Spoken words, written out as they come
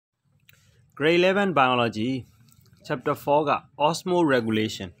Grade 11 Biology, Chapter 4 ga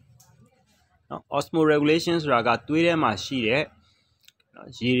Osmoregulation. Osmoregulationဆိုတာကသွေးထဲမှာရှိတဲ့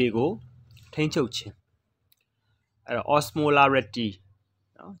ရေတွေကိုထိန်းချုပ်ခြင်းအဲ့တော့ osmolarity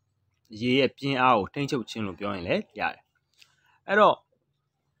နော်ရေရဲ့ပြင်းအားကိုထိန်းချုပ်ခြင်းလို့ပြောရင်လည်းရတယ်အဲ့တော့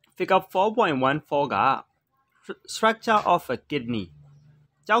figure 4.14 က structure of a kidney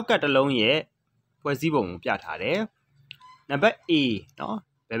ကျောက်ကပ်တစ်လုံးရဲ့ဖွဲ့စည်းပုံကိုပြထားတယ်နံပါတ် A နော်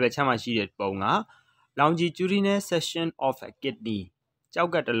ဘယ်ဘက်ချမ်းမှာရှိတဲ့ပုံက longitudinal section of a kidney ကျော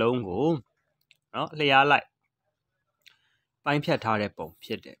က်ကပ်တစ်လုံးကိုနော်လျှားလိုက်ပိုင်းဖြတ်ထားတဲ့ပုံဖြ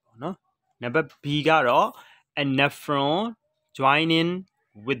စ်တယ်ပေါ့နော်နံပါတ် B ကတော့ a nephron joining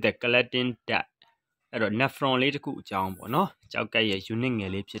with the collecting duct အဲ့တော့ nephron လေးတစ်ခုအကြောင်းပေါ့နော်ကျောက်ကပ်ရဲ့ unit င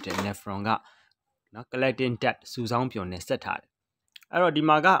ယ်လေးဖြစ်တဲ့ nephron ကနော် collecting duct စုဆောင်းပျော်နဲ့ဆက်ထားတယ်အဲ့တော့ဒီ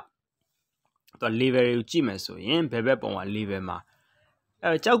မှာကသူ level တွေကိုကြည့်မယ်ဆိုရင်ဘယ်ဘက်ပုံက level မှာ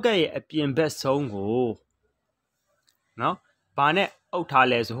အဲ့တော့ကျောက်ကပ်ရဲ့အပြင်ဘက်ဆုံးကိုနော်ဘာနဲ့အုပ်ထား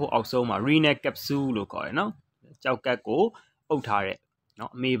လဲဆိုဟိုအောက်ဆုံးမှာ renal capsule လို့ခေါ်တယ်နော်ကျောက်ကပ်ကိုအုပ်ထားတဲ့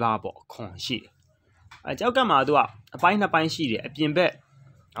နော်အမေးပါပေါ့အခွန်ရှိတယ်အဲကျောက်ကပ်မှာသူကအပိုင်းနှစ်ပိုင်းရှိတယ်အပြင်ဘက်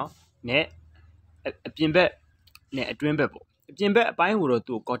နော်နဲ့အပြင်ဘက်နဲ့အတွင်းဘက်ပေါ့အပြင်ဘက်အပိုင်းကိုတော့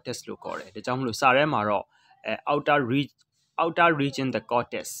သူ cortex လို့ခေါ်တယ်ဒါကြောင့်မလို့စာထဲမှာတော့outer region the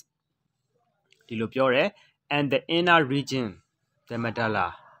cortex ဒီလိုပြောတယ် and the inner region the medulla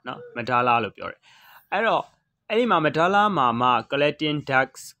နော် medulla လို့ပြောတယ်အဲ့တော့အဲ့ဒီမှာ medulla မှာမှ collecting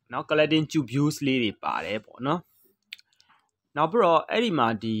ducts နော် collecting tubules လေးတွေပါတယ်ပေါ့နော်နောက်ပြီးတော့အဲ့ဒီမှာ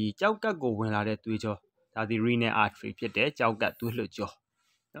ဒီကျောက်ကပ်ကိုဝင်လာတဲ့သွေးကြောဒါဒီ renal artery ဖြစ်တဲ့ကျောက်ကပ်သွေးလွှတ်ကြော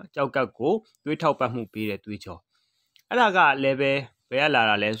နော်ကျောက်ကပ်ကိုသွေးထောက်ပံ့မှုပေးတဲ့သွေးကြောအဲ့ဒါက level ဘယ်ကလာ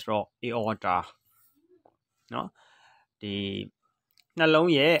တာလဲဆိုတော့ aorta နော်ဒီနှ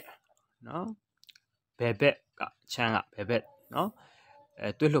လုံးရဲ့နော်ဘယ်ဘက်ကချမ်းကဘယ်ဘက်နော်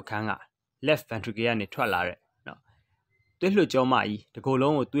သွေးလွှတ်ခန်းက left ventricle ကနေထွက်လာတဲ့နော်သွေးလွှတ်ကြောမကြီးဒီကိုယ်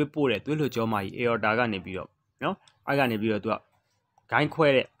လုံးကိုသွေးပို့တဲ့သွေးလွှတ်ကြောမကြီး aorta ကနေပြီးတော့နော်အဲ့ကနေပြီးတော့သူကဂိုင်းခွဲ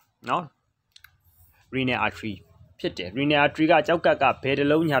တဲ့နော် renal artery ဖြစ်တယ် renal artery ကကျောက်ကပ်ကဘယ်တစ်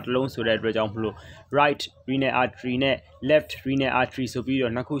လုံးညာတစ်လုံးဆိုတဲ့အတွက်ကြောင့်မလို့ right renal artery နဲ့ left renal artery ဆိုပြီး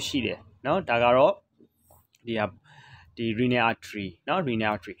တော့နှစ်ခုရှိတယ်နော်ဒါကတော့ဒီ renal artery နော် renal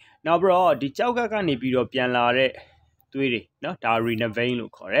artery နောက်ပြီးတော့ဒီကျောက်ကပ်ကနေပြီးတော့ပြန်လာတဲ့သွေးတွေနော်ဒါ renal vein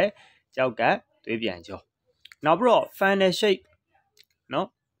လို့ခေါ်တယ်ကျောက်ကပ်သွေးပြန်ကြောနောက်ပြီးတော့ funnel shape နော်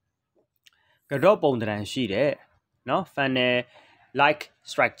ကတော့ပုံသဏ္ဍာန်ရှိတယ်နော် funnel like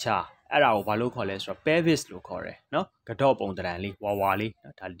structure အဲ့ဒါကိုဘာလို့ခေါ်လဲဆိုတော့ pelvis လို့ခေါ်တယ်နော်ကတော့ပုံသဏ္ဍာန်လေးဝါလေး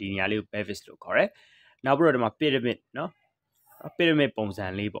နော်ဒါဒီနေရာလေးကို pelvis လို့ခေါ်တယ်နောက်ပြီးတော့ဒီမှာ pyramid နော် pyramid ပုံစံ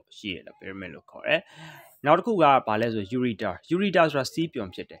လေးပေါ့ရှိရတယ် pyramid လို့ခေါ်တယ်နောက်တစ်ခုကဘာလဲဆို ureter ဆိုတာစီးပျံ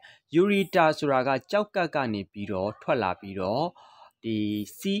ဖြစ်တယ် ureter ဆိုတာကကျောက်ကပ်ကနေပြီးတော့ထွက်လာပြီးတော့ဒီ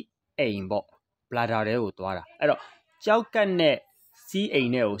စီးအိမ်ပေါ့ bladder ထဲကိုသွားတာအဲ့တော့ကျောက်ကပ်နဲ့စီးအိမ်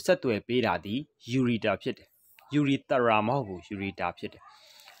နဲ့ကိုဆက်သွယ်ပေးတာဒီ ureter ဖြစ်တယ် urethra မဟုတ်ဘူး ureter ဖြစ်တယ်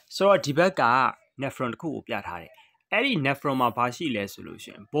ဆိုတော့ဒီဘက်က nephron တစ်ခုကိုပြထားတယ်အဲ့ဒီ nephron မှာဘာရှိလဲဆိုလို့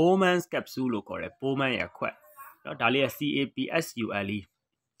ရှိရင် Bowman's capsule လို့ခေါ်တယ် Bowman ရဲ့အခွက်เนาะဒါလေးက CAPSULE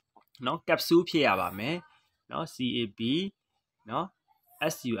เนาะ capsule ဖြစ်ရပါမယ်เนาะ CAP เนาะ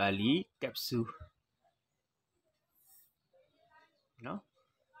SULE capsule เนาะ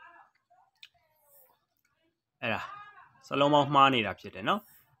အဲ့ဒါစလုံးပေါင်းမှားနေတာဖြစ်တယ်เนาะ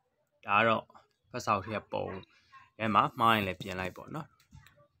ဒါကတော့ဖတ်စာအုပ်ထဲပုံထဲမှာမှားရင်လည်းပြင်လိုက်ပေါ့เนาะ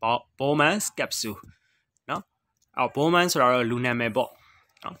Bowman's capsule เนาะအော် Bowman ဆိုတာတော့လူနာမည်ပေါ့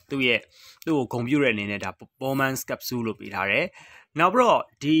เนาะသူ့ကိုဂုဏ်ပြုတဲ့အနေနဲ့ဒါ Bowman's capsule လို့ပေးထားတယ်နောက်ပြီးတော့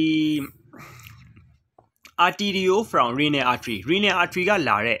ဒီ arterio from renal artery က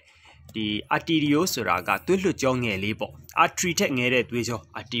လာတဲ့ဒီ arterio ဆိုတာကသွေးလွှတ်ကြောငယ်လေးပေါ့ artery ထက်ငယ်တဲ့သွေးကြော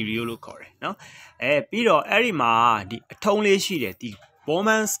arterio လို့ခေါ်တယ်เนาะပြီးတော့အဲ့ဒီမှာဒီအထုံးလေးရှိတယ်ဒီ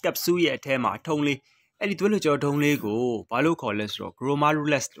Bowman's capsule ရဲ့အထဲမှာအထုံးလေးအဲ့ဒီသွေးလွှတ်ကြောထုံးလေးကိုဘာလို့ခေါ်လဲဆိုတော့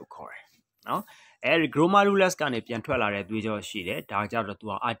glomerulus လို့ခေါ်တယ်เนาะအဲ့ဒီ glomerulus ကနေပြန်ထွက်လာတဲ့သွေးကြောရှိတယ်ဒါကြတော့သူ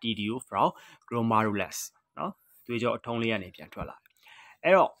က arterio from glomerulus เนาะသွေးကြောအထုံးလေးကနေပြန်ထွက်လာတယ်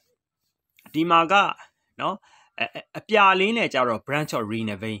အဲ့တော့ဒီမှာကเนาะအပြာလေးနဲ့ကြတော့ branch of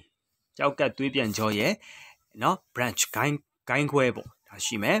renal vein ကျောက်ကပ်သွေးပြန်ကြောရဲ့เนาะ branch ဂိုင်းခွဲပေါ့ဒါ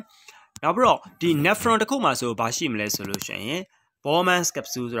ရှိမယ်နောက်ပြီးတော့ဒီ nephron တစ်ခုမှာဆိုဘာရှိမလဲဆိုလို့ရှိရင် Bowman's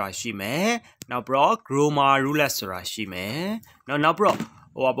capsule ဆိုတာရှိမယ်နောက်ပြီးတော့ glomerulus ဆိုတာရှိမယ်နောက်ပြီးတော့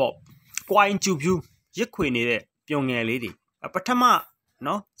ဟိုပါပေါ့ coin tubule ရစ်ခွေနေတဲ့ပြုံငယ်လေးတွေပထမเน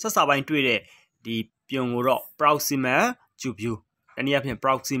าะဆက်စာပိုင်းတွေ့တဲ့ဒီပြုံကိုတော့ proximal tubule တနည်းအားဖြင့်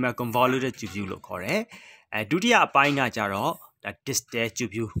proximal convoluted tubule လို့ခေါ်တယ်ဒုတိယအပိုင်းကကြတော့ဒါ distal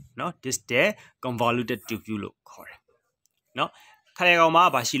tubule เนาะ distal convoluted tubule လို့ခေါ်တယ်เนาะခ ခါလေကောင်မှာ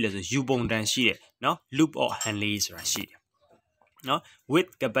ဘာရှိလဲဆိုယူပုံတန်ရှိတယ်နော် loop or Henle ဆိုတာရှိတယ်နော် with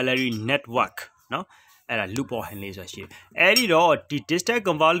capillary network နော်အဲ့ဒါ loop or Henle ဆိုတာရှိတယ်အဲ့ဒီတော့ဒီ distal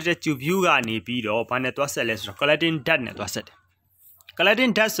convoluted tubule ကနေပြီးတော့ဘာနဲ့တွားဆက်လဲဆိုတော့ collagen duct နဲ့တွားဆက်တယ်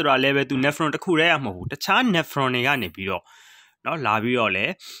collagen duct ဆိုတာလည်းပဲသူ nephron တစ်ခုတည်းရမဟုတ်ဘူးတခြား nephron တွေကနေပြီးတော့နော်လာပြီးတော့လဲ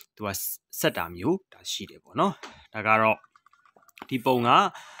သူကဆက်တာမျိုးဒါရှိတယ်ပေါ့နော်ဒါကတော့ဒီပုံက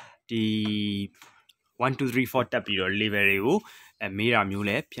ဒီ1 2 3 4တက်ပြီးတော့ level တွေကိုမေးတာမျိုးလ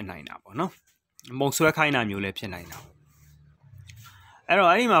ည်းဖြစ်နိုင်တာပေါ့နော်ပုံဆွဲခိုင်းတာမျိုးလည်းဖြစ်နိုင်တာအဲ့တော့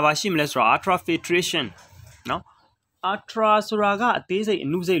အဲ့ဒီမှာဘာရှိမလဲဆိုတော့ ultrafiltration နော် ultra ဆိုတာကအသေးစိတ်အ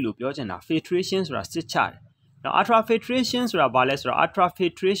နုစိတ်လို့ပြောချင်တာ filtration ဆိုတာစစ်ချတယ်နော် ultrafiltration ဆိုတာဘာလဲဆိုတော့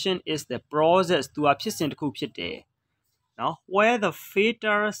ultrafiltration is the process သူကဖြစ်စဉ်တစ်ခုဖြစ်တယ်နော် where the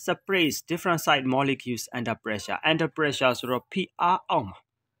filter separates different side molecules under pressure ဆိုတော့ PR အောက်မှာ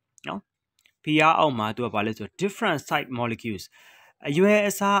နော် PR အောက်မှာသူကဘာလဲဆိုတော့ different side molecules အရွယ်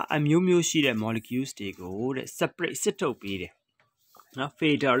အစားအမျိုးမျိုးရှိတဲ့ molecules တွေကိုတဲ့ separate စစ်ထုတ်ပေးတယ်နော်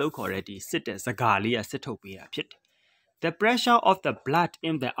filter လို့ခေါ်တဲ့ဒီစစ်တဲ့စကားလေးကစစ်ထုတ်ပေးတာဖြစ်တယ် the pressure of the blood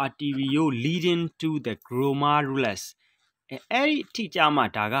in the arteriole leading to the glomerulus အဲ့ဒီအထိကြမှာ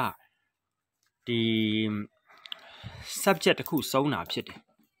ဒါကဒီ subject တစ်ခုစုံတာဖြစ်တယ်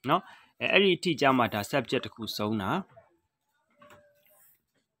နော်အဲ့ဒီအထိကြမှာဒါ subject တစ်ခုစုံတာ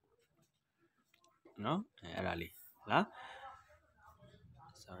နော်အဲ့ဒါလေးလား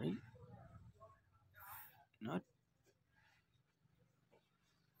sorry နော်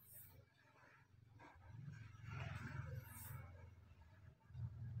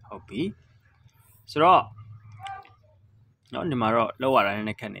ဟုတ်ပြီဆိုတော့နော်ဒီမှာတော့လောက်ရတာနည်း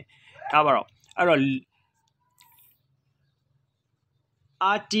နည်းခက်နေဒါပါတော့အဲ့တော့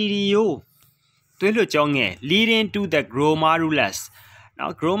arteriole သွေးလွှတ်ကြောငယ် leading to the glomerulus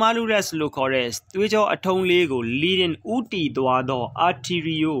နော် glomerulus လို့ခေါ်တဲ့သွေးကြောအထုံးလေးကို leading ဥတီသွားသော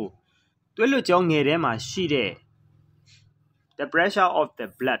arteriole သွေးလွှတ်ကြောငယ်ထဲမှာရှိတဲ့ the pressure of the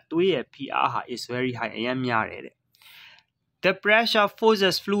blood သွေးရဲ့ PR ဟာ is very high အရင်များတယ်တဲ့ the pressure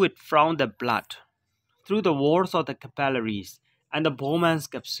forces fluid from the blood through the walls of the capillaries and the Bowman's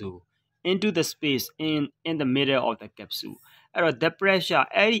capsule into the space in the middle of the capsule အဲ့တော့ the pressure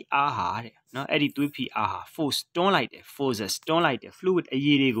အဲ့ဒီအားဟာတဲ့နော်အဲ့ဒီသွေးဖိအားဟာ force တွန်းလိုက်တယ် forces တွန်းလိုက်တယ် fluid အရ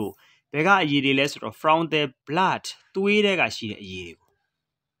ည်တွေကိုဘယ်ကအရည်တွေလဲဆိုတော့ from the blood သွေးထဲကရှိတဲ့အရည်တွေကို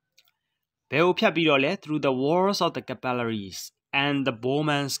ဘယ်ကိုဖြတ်ပြီးတော့လဲ through the walls of the capillaries and the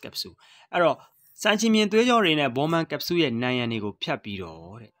Bowman's capsule အဲ့တော့စံချင်မြင်သွေးကြောတွေနဲ့ Bowman capsule ရဲ့နံရံတွေကိုဖြတ်ပြီး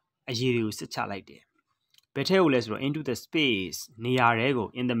တော့တဲ့အရည်တွေကိုစစ်ချလိုက်တယ်ဘယ်ထဲကိုလဲဆိုတော့ into the space နေရာတွေကို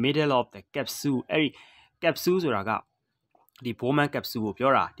in the middle of the capsule အဲ့ဒီ capsule ဆိုတာကဒီ Bowman capsule ကို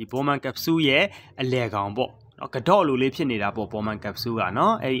ပြောတာဒီ Bowman capsule ရဲ့အလယ်ကောင်ပေါ့နော်ကတော့လိုလေးဖြစ်နေတာပေါ့ Bowman capsule က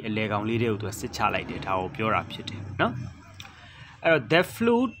နော်အဲ့ဒီအလယ်ကောင်လေးတွေကိုသူစစ်ချလိုက်တယ်ဒါကိုပြောတာဖြစ်တယ်နော်အဲ့တော့ the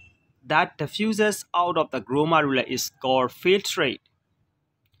fluid that diffuses out of the glomerulus is called filtrate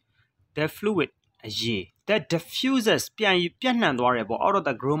the fluid အရည် that diffuses ပြန့်နှံ့သွားတယ်ပေါ့ out of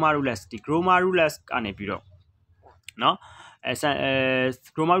the glomerulus ဒီ glomerulus ကနေပြီးတော့နော်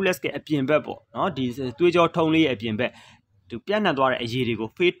glomerulus ရဲ့အပြင်ဘက်ပေါ့နော်ဒီသွေးကြောထုံးလေးရဲ့အပြင်ဘက်သူပြန့်နှံ့သွားတဲ့အရည်တွေကို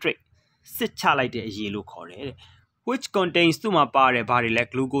filtrate စစ်ချလိုက်တဲ့အရည်လို့ခေါ်တယ်တဲ့ which contains သူ့မှာပါတယ်ဘာတွေလဲ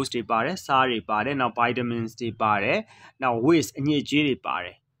glucose တွေပါတယ်ဆားတွေပါတယ်နောက် vitamins တွေပါတယ်နောက် waste အညစ်အကြေးတွေပါတ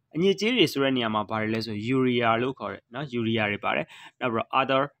ယ်အညစ်အကြေးတွေဆိုတဲ့နေရာမှာပါတယ်လဲဆို urea လို့ခေါ်တယ်နော် urea တွေပါတယ်နောက်ပြီးတော့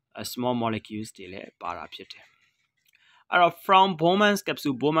other small molecules တွေလည်းပါတာဖြစ်တယ်အဲ့တော့ from Bowman's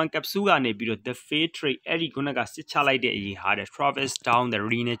capsule Bowman capsule ကနေပြီးတော့ the filtrate အဲ့ဒီခုနကစစ်ချလိုက်တဲ့အရည်ဟာတဲ့ traverse down the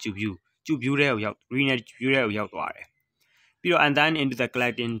renal tubule ထဲကိုရောက် renal tubule ထဲကိုရောက်သွားတယ်ပြီးတော့ and then into the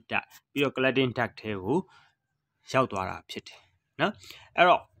collecting duct ပြီးတော့ collecting duct ထဲကိုရောက်သွားတာဖြစ်တယ်နော်အဲ့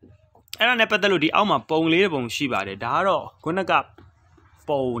တော့အဲ့ဒါနဲ့ပတ်သက်လို့ဒီအောက်မှာပုံလေးပုံရှိပါတယ်ဒါကတော့ခုနက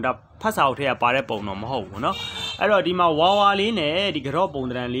ပုံဒါဖတ်စာအုပ်ထဲကပါတဲ့ပုံတော့မဟုတ်ဘူးเนาะအဲ့တော့ဒီမှာဝါဝါလေးနဲ့ဒီကတော့ပုံ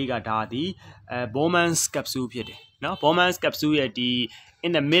တံလေးကဒါဒီBowman's capsule ဖြစ်တယ်เนาะ Bowman's capsule ရဲ့ဒီ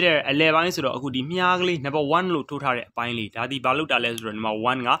in the middle အလယ်ပိုင်းဆိုတော့အခုဒီမြားကလေး number 1လို့ထိုးထားတဲ့အပိုင်းလေးဒါဒီဘာလို့တာလဲဆိုတော့ number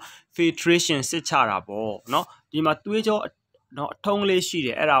 1က filtration စစ်ချတာပေါ့เนาะဒီမှာသွေးကြောနော်အထုံးလေးရှိတ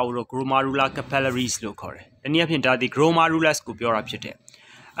ယ်အဲ့ဒါကိုတော့ glomerular capillaries လို့ခေါ်တယ်။ဒီနည်းအားဖြင့်ဒါဒီ glomerulus ကိုပြောတာဖြစ်တယ်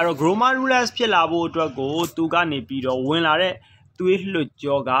။အဲ့တော့ glomerulus ဖြစ်လာဖို့အတွက်ကိုသူကနေပြီးတော့ဝင်လာတဲ့သွေးလွှတ်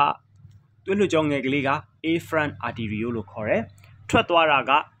ကြောငယ်ကလေးက afferent arteriole လို့ခေါ်တယ်။ထွက်သွားတာ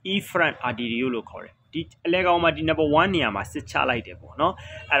က efferent arteriole လို့ခေါ်တယ်။ဒီအလဲကောင်မှာဒီ number 1နေရာမှာစစ်ချလိုက်တယ်ပေါ့နော်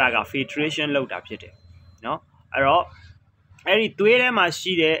။အဲ့ဒါက filtration လုပ်တာဖြစ်တယ်။နော်အဲ့တော့အဲ့ဒီသွေးထဲမှာ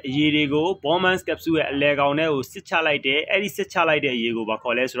ရှိတဲ့အရည်တွေကို Bowman's capsule ရဲ့အလယ်ကောင်ထဲကိုစစ်ချလိုက်တယ်အဲ့ဒီစစ်ချလိုက်တဲ့အရည်ကိုဘာ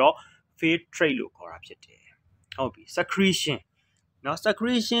ခေါ်လဲဆိုတော့ filtrate လို့ခေါ်တာဖြစ်တယ်ဟုတ်ပြီ secretion เนาะ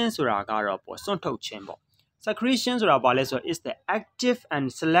secretion ဆိုတာကတော့ပေါ့စွန့်ထုတ်ခြင်းပေါ့ Secretions is the active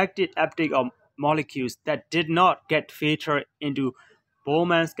and selected uptake of molecules that did not get filtered into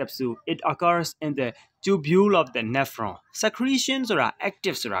Bowman's capsule. It occurs in the tubule of the nephron. Secretions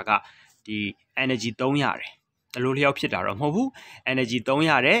active ဆိုတာကဒီ energy သုံးရတယ်။ဘယ်လိုလျှောက်ဖြစ်တာတော့မဟုတ်ဘူး energy သုံး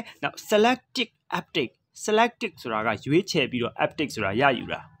ရတယ်။ Now selective uptake selective ဆိုတာကရွေးချယ်ပြီးတော့ uptake ဆိုတာရယူ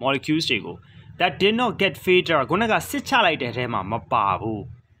တာ molecules တွေကို that did not get filtered ခုနကစစ်ချလိုက်တဲ့အထဲမှာမပါဘူး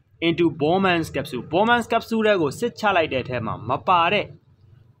into Bowman's capsule Bowman's capsule တွေကိုစစ်ချလိုက်တဲ့အထဲမှာမပါတဲ့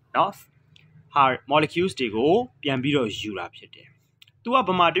เนาะ molecules တွေကိုပြန်ပြီးတော့ယူတာဖြစ်တယ်။ သူက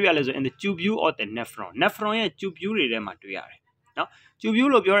ဘာမှတွေ့ရလဲဆို in the tubule of the nephron ရဲ့ tubule တွေထဲမှာတွေ့ရတယ်เนาะ tubule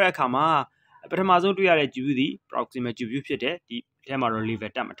လို့ပြောတဲ့အခါမှာပထမဆုံးတွေ့ရတဲ့ tubule ဒီ proximal tubule ဖြစ်တယ်ဒီအထဲမှာတော့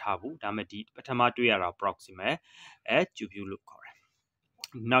liver တက်မထားဘူးဒါပေမဲ့ဒီပထမတွေ့ရတာ proximal tubule လို့ခေါ်တယ်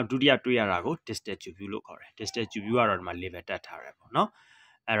။နောက်ဒုတိယတွေ့ရတာကို distal tubule လို့ခေါ်တယ်။ distal tubule ကတော့ဒီမှာ liver တက်ထားတယ်ပေါ့နော်။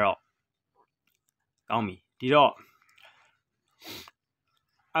အဲ့တော့ကောင်းပြီဒီတော့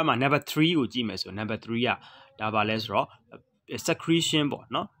အဲ့မှာ number 3ကိုကြည့်မယ်ဆို number 3ကဒါပါလဲဆိုတော့ secretion ပေါ့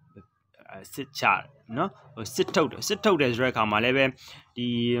နော်စစ်ချနော်စစ်ထုတ်တယ်ဆိုတဲ့အခါမှာလည်းပဲဒီ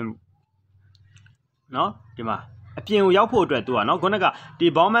နော်ဒီမှာအပြင်ကိုရောက်ဖို့အတွက်သူကနော်ခုနကဒီ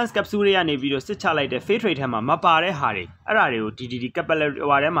Bowman's capsule တွေကနေပြီးတော့စစ်ချလိုက်တဲ့ filtrate ထဲမှာမပါတဲ့ဟာတွေအဲ့ဒါတွေကိုဒီ capillary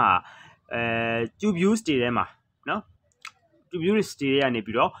ဟိုထဲမှာtubules တွေထဲမှာနော် tubules တွေကနေ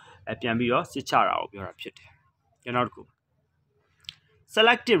ပြီးတော့ပြန်ပြီးတော့စစ်ချတာကိုပြောတာဖြစ်တယ်။ကျွန်တော်တို့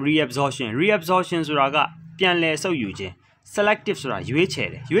selective reabsorption ဆိုတာကပြန်လည်ဆုပ်ယူခြင်း selective ဆိုတာရွေးချယ်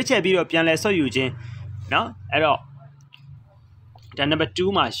တယ်ရွေးချယ်ပြီးတော့ပြန်လည်ဆုပ်ယူခြင်းနော်အဲ့တော့ဒါ number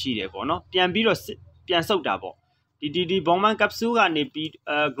 2မှာရှိတယ်ပေါ့နော်ပြန်ပြီးတော့ပြန်ဆုပ်တာပေါ့ဒီ Bowman capsule ကနေပြီး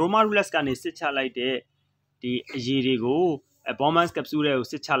glomerulus ကနေစစ်ချလိုက်တဲ့ဒီအရည်တွေကို Bowman capsule တွေကို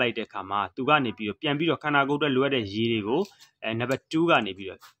စစ်ချလိုက်တဲ့အခါမှာသူကနေပြီးတော့ပြန်ပြီးတော့ခန္ဓာကိုယ်အတွက်လိုအပ်တဲ့ရည်တွေကိုnumber 2ကနေပြီး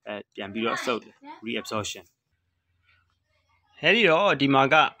တော့ပြန်ပြီးတော့ဆုပ်တယ် reabsorption အဲ့ဒီတော့ဒီမှာ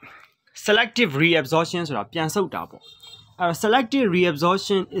က selective reabsorption ဆိုတာပြန်ဆုပ်တာပေါ့အဲ့တော့ selective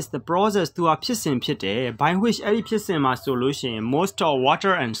reabsorption is the process သူကဖြစ်စဉ်ဖြစ်တယ် by which အဲ့ဒီဖြစ်စဉ်မှာဆိုလို့ရှိရင် most of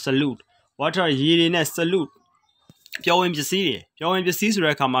water and solute water ရေတွေနဲ့ solute ပျော်ဝင်ပစ္စည်းဆို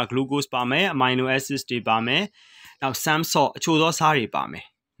တဲ့အခါမှာ glucose ပါမယ် amino acids တွေပါမယ်နောက် some salt အချို့သောစားတွေပါမယ်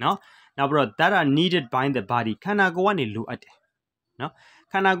နော်နောက်ပြီးတော့ that are needed by the body ခန္ဓာကိုယ်ကနေလိုအပ်တယ်နော်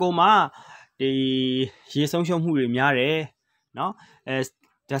ခန္ဓာကိုယ်မှာဒီရေဆုံးရှုံးမှုတွေများတယ်နော်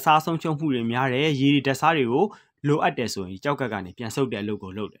ဓာတ်စားဆုံးရှုံးမှုတွေများတယ်ရေဓာတ်စားတွေကိုလိုအပ်တယ်ဆိုရင်ကြောက်ကကနေပြန်ဆုပ်တဲ့အလုပ်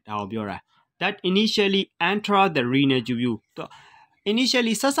ကိုလုပ်တယ်ဒါကိုပြောတာ that initially enter the renal tubule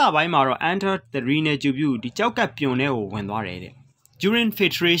initially စပိုင်းမှာတော့ enter the renal tubule ဒီကြောက်ကပြွန်ထဲကိုဝင်သွားတယ်တဲ့ during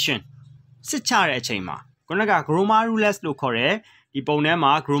filtration စစ်ချတဲ့အချိန်မှာခုနက glomerulus လို့ခေါ်တဲ့ဒီပုံထဲ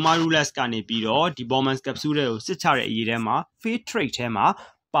မှာ glomerulus ကနေပြီးတော့ဒီ Bowman's capsule တွေကိုစစ်ချတဲ့အရေးထဲမှာ filtrate ထဲမှာ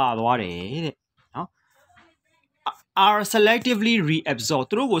ပါသွားတယ်တဲ့နော် are selectively reabsorb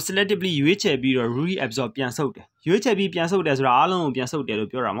သူတို့ကို selectively ရွေးချယ်ပြီးတော့ reabsorb ပြန်ဆုပ်တယ်ရွေးချယ်ပြီးပြန်ဆုပ်တယ်ဆိုတာအားလုံးကိုပြန်ဆုပ်တယ်လို့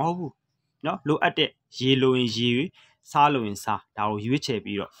ပြောတာမဟုတ်ဘူးနော်လိုအပ်တဲ့ရေလိုရင်ရေစားလိုရင်စားဒါကိုရွေးချယ်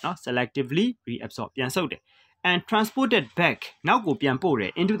ပြီးတော့နော် selectively reabsorb ပြန်ဆုပ်တယ် and transported back နောက်ကိုပြန်ပို့တ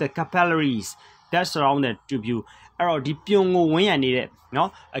ယ် into the capillaries that surround the tubule အဲ့တော့ဒီပြွန်ကိုဝန်းရံနေတဲ့နော်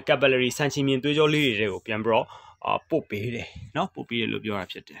capillary ဆန်ချီမြင်သွေးကြောလေးတွေကိုပြန်ပြီးတော့ပို့ပေးတယ်နော်ပို့ပေးတယ်လို့ပြောတာ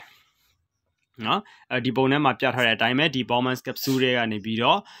ဖြစ်တယ်နော်ဒီပုံထဲမှာပြထားတဲ့အတိုင်းပဲဒီ Bowman's capsule တွေကနေပြီး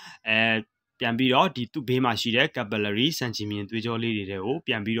တော့ပြန်ပြီးတော့ဒီသူ့ဘေးမှာရှိတဲ့ capillary ဆန်ချီမြင်သွေးကြောလေးတွေကို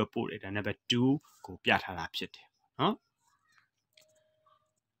ပြန်ပြီးတော့ပို့တယ်ဒါ number 2ကိုပြထားတာဖြစ်တယ်နော်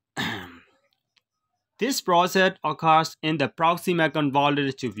This process occurs in the proximal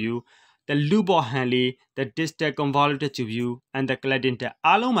convoluted tubule the loop Henle the distal convoluted tubule and the Claudin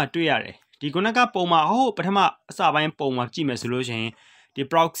အားလုံးမှာတွေ့ရတယ်ဒီခုနကပုံမှာဟိုပထမအစပိုင်းပုံမှာကြည့်မယ်ဆိုလို့ရှိရင်ဒီ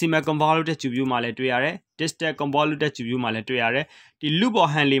proximal convoluted tubule မှာလည်းတွေ့ရတယ် distal convoluted tubule မှာလည်းတွေ့ရတယ်ဒီ loop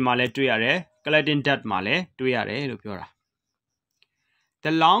Henle မှာလည်းတွေ့ရတယ် Claudin duct မှာလည်းတွေ့ရတယ်လို့ပြောတာ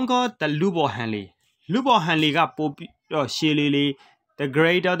The longer the loop Henle ကပို့ပြီးတော့ရှည်လေး the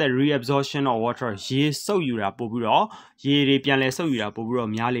greater the reabsorption of water ရေစုပ်ယူတာပို့ပြီးတော့ရေတွေပြန်လဲစုပ်ယူတာပို့ပြီးတော့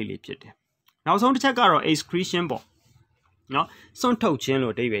များလေးဖြစ်တယ်နောက်ဆုံးတစ်ချက်ကတော့ excretion ပေါ့နော်စွန့်ထုတ်ခြင်း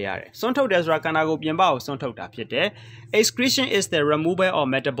လို့အဓိပ္ပာယ်ရတယ်စွန့်ထုတ်တယ်ဆိုတာခန္ဓာကိုယ်ပြင်ပကိုစွန့်ထုတ်တာဖြစ်တယ် excretion is the removal of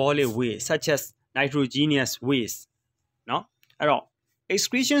metabolic waste such as nitrogenous waste နော်အဲ့တော့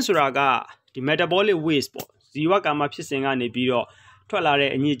excretion ဆိုတာကဒီ metabolic waste ပေါ့ဇီဝကမ္မဖြစ်စဉ်ကနေပြီးတော့ထွက်လာ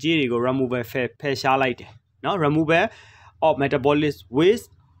တဲ့အညစ်အကြေးတွေကို removal ဖယ်ရှားလိုက်တယ်နော် removal of metabolic waste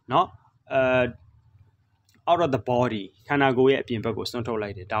နော်out of the body ခန္ဓာကိုယ်ရဲ့အပြင်ဘက်ကိုစွန့်ထုတ်လို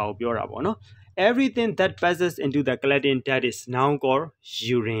က်တယ်ဒါကိုပြောတာပေါ့နော် everything that passes into the Claudin duct is now called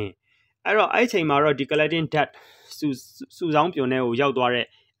urine အဲ့တော့အဲ့ချိန်မှာတော့ဒီ Claudin duct စုဆောင်းပြွန်ထဲကိုရောက်သွားတဲ့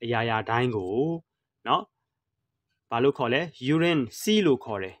အရာတိုင်းကိုနော် ဘာလို့ခေါ်လဲ urine C လို့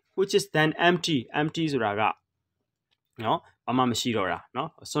ခေါ်တယ် which is then empty ဆိုတာကနော်ဘာမှမရှိတော့တာနော်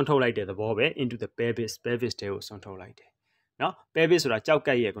ဆွန့်ထုတ်လိုက်တဲ့သဘောပဲ into the pelvis ထဲကိုဆွန့်ထုတ်လိုက်တယ်နော် pelvis ဆိုတာကြောက်က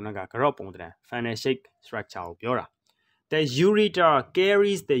ပ်ရဲ့ခုနကကြော့ပုံသဏ္ဍာန် funnel shape structure ကိုပြောတာ the ureter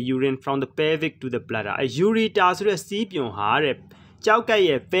carries the urine from the pelvic to the bladder ureter ဆိုတဲ့စီးပြွန်ဟာတဲ့ကြောက်ကပ်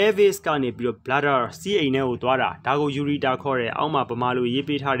ရဲ့ pelvis ကနေပြီးတော့ bladder စီးအိမ်ထဲကိုသွားတာဒါကို ureter ခေါ်တယ်အောက်မှာဗမာလိုရေး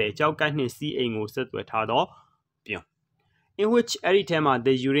ပေးထားတယ်ကြောက်ကပ်နှင့်စီးအိမ်ကိုဆက်သွယ်ထားတော့ပြွန် in which အဲ့ဒီထဲမှာ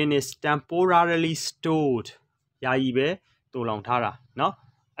the urine is temporarily stored ယာယီပဲတူလောင်ထားတာเนาะ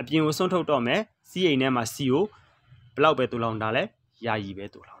အပြင်ကိုဆွန့်ထုတ်တော့မယ်စီးအိမ်ထဲမှာစီကိုဘယ်လောက်ပဲတူလောင်တာလဲယာယီပဲ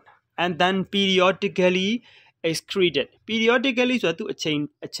တူလောင်တာ and then periodically excreted periodically ဆိုတာသူအချိ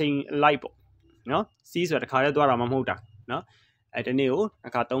န်လိုက်ပေါ့เนาะစီးဆိုတာတစ်ခါတည်းသွားတာမဟုတ်တာเนาะအဲ့ဒီနေ့ကိုတ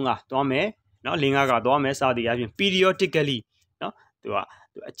စ်ခါ3ခါသွားမယ်เนาะ4-5ခါသွားမယ်စသည်အပြင် periodically เนาะသူ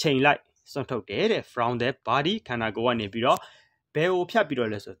အချိန်လိုက်ဆွန့်ထုတ်တယ်တဲ့ from the body ခန္ဓာကိုယ်ကနေပြီးတော့ဘယ်ကိုဖြတ်ပြီးတော့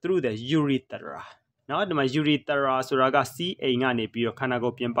လဲဆို through the urethra နော်ဒီမှာ urethra ဆိုတာကစီးအိမ်ကနေပြီးတော့ခန္ဓာ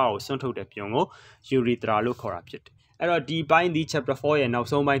ကိုယ်ပြင်ပကိုဆွန့်ထုတ်တဲ့ပြုံကို urethra လို့ခေါ်တာဖြစ်တယ်အဲ့တော့ဒီပိုင်းဒီ chapter 4ရဲ့နောက်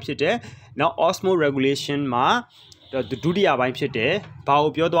ဆုံးပိုင်းဖြစ်တယ်နော် osmoregulation မှာဒုတိယပိုင်းဖြစ်တယ်ဘာ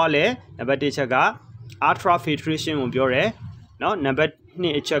ကိုပြောသွားလဲနံပါတ်1ချက်က ultrafiltration ကိုပြောတယ်နော်နံပါတ်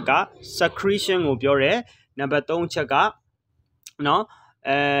2အချက်က secretion ကိုပြောတယ်နံပါတ်3အချက်ကနော်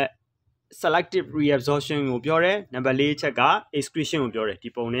selective reabsorption ကိုပြောတယ်နံပါတ်4အချက်က excretion ကိုပြောတယ်ဒီ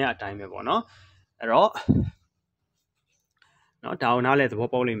ပုံထဲအတိုင်းပဲပေါ့နော်အဲ့တော့နော်ဒါအောင်နားလဲသဘော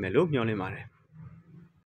ပေါက်လိမ့်မယ်လို့မျှော်လင့်ပါတယ်